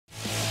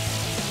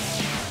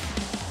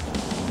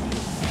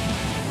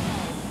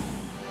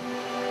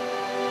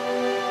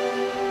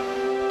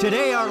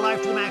Today, our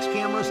Life to the Max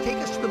cameras take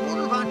us to the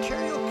border of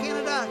Ontario,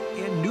 Canada,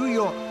 and New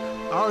York,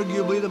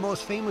 arguably the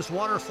most famous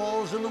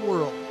waterfalls in the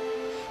world.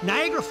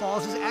 Niagara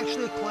Falls is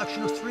actually a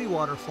collection of 3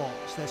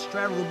 waterfalls that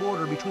straddle the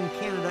border between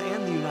Canada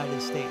and the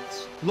United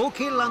States.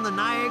 Located on the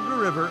Niagara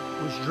River,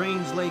 which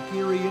drains Lake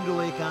Erie into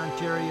Lake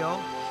Ontario,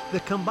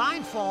 the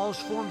combined falls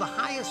form the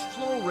highest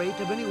flow rate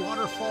of any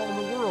waterfall in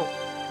the world,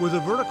 with a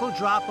vertical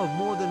drop of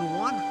more than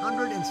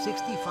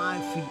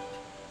 165 feet.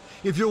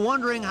 If you're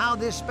wondering how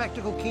this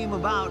spectacle came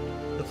about,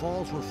 the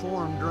falls were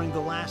formed during the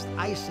last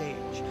ice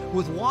age,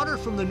 with water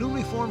from the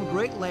newly formed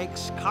Great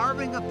Lakes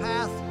carving a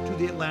path to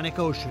the Atlantic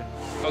Ocean.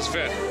 How's it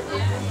fit?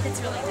 Yeah,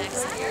 it's really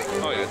nice.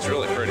 Oh yeah, it's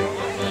really pretty.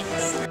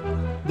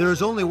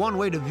 There's only one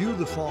way to view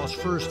the falls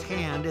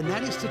firsthand, and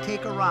that is to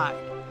take a ride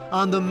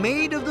on the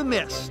Maid of the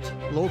Mist,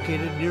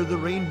 located near the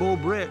Rainbow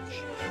Bridge,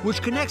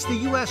 which connects the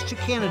U.S. to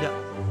Canada.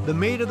 The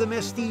Maid of the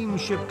Mist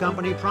Steamship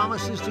Company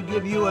promises to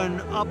give you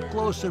an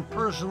up-close and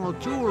personal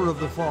tour of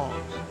the falls.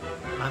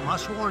 I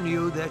must warn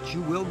you that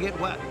you will get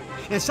wet,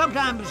 and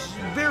sometimes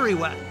very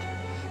wet.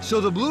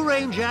 So the blue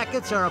rain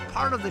jackets are a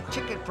part of the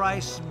ticket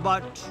price,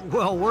 but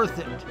well worth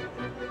it.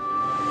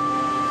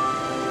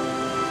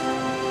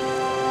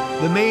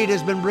 The Maid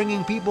has been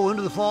bringing people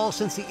into the falls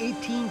since the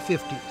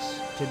 1850s.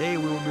 Today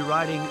we will be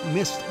riding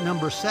Mist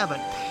number 7.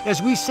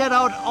 As we set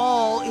out,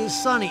 all is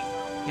sunny,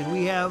 and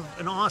we have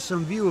an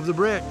awesome view of the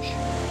bridge.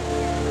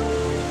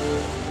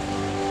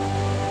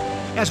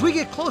 As we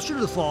get closer to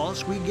the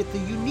falls, we get the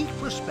unique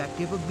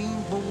perspective of being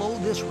below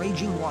this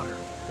raging water.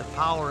 The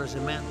power is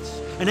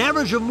immense. An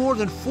average of more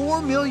than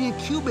 4 million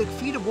cubic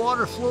feet of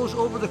water flows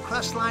over the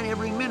crest line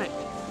every minute.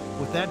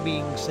 With that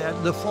being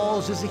said, the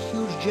falls is a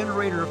huge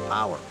generator of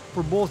power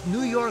for both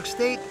New York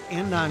State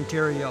and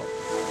Ontario.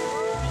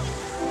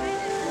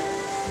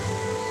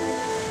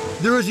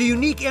 There is a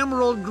unique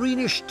emerald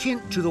greenish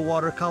tint to the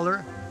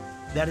watercolor.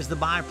 That is the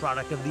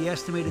byproduct of the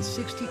estimated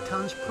 60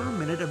 tons per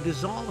minute of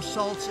dissolved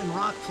salts and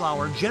rock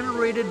flour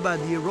generated by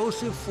the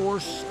erosive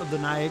force of the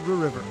Niagara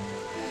River.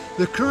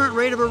 The current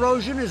rate of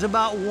erosion is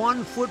about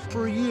 1 foot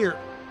per year,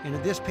 and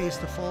at this pace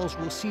the falls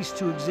will cease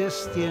to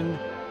exist in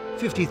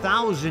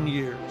 50,000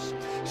 years.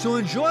 So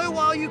enjoy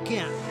while you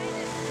can.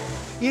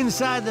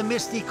 Inside the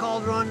misty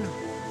cauldron,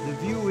 the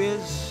view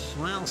is,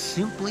 well,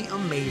 simply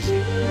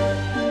amazing.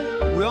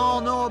 We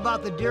all know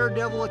about the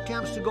daredevil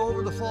attempts to go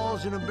over the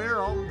falls in a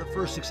barrel. The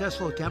first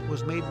successful attempt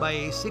was made by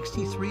a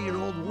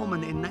 63-year-old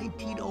woman in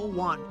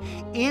 1901.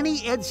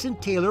 Annie Edson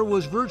Taylor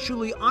was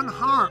virtually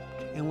unharmed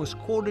and was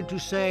quoted to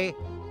say,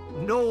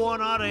 "No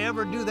one ought to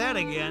ever do that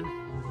again."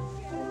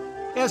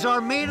 As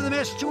our Maid of the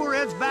Mist tour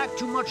heads back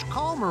to much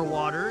calmer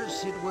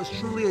waters, it was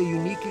truly a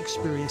unique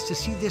experience to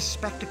see this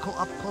spectacle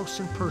up close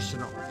and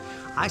personal.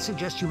 I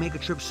suggest you make a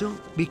trip soon,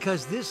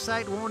 because this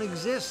sight won't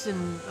exist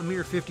in a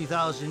mere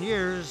 50,000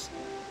 years,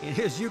 and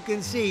as you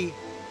can see,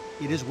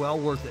 it is well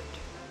worth it.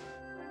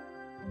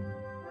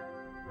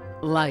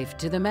 Life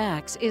to the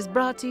Max is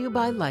brought to you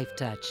by Life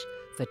Touch,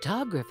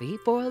 photography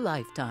for a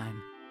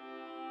lifetime.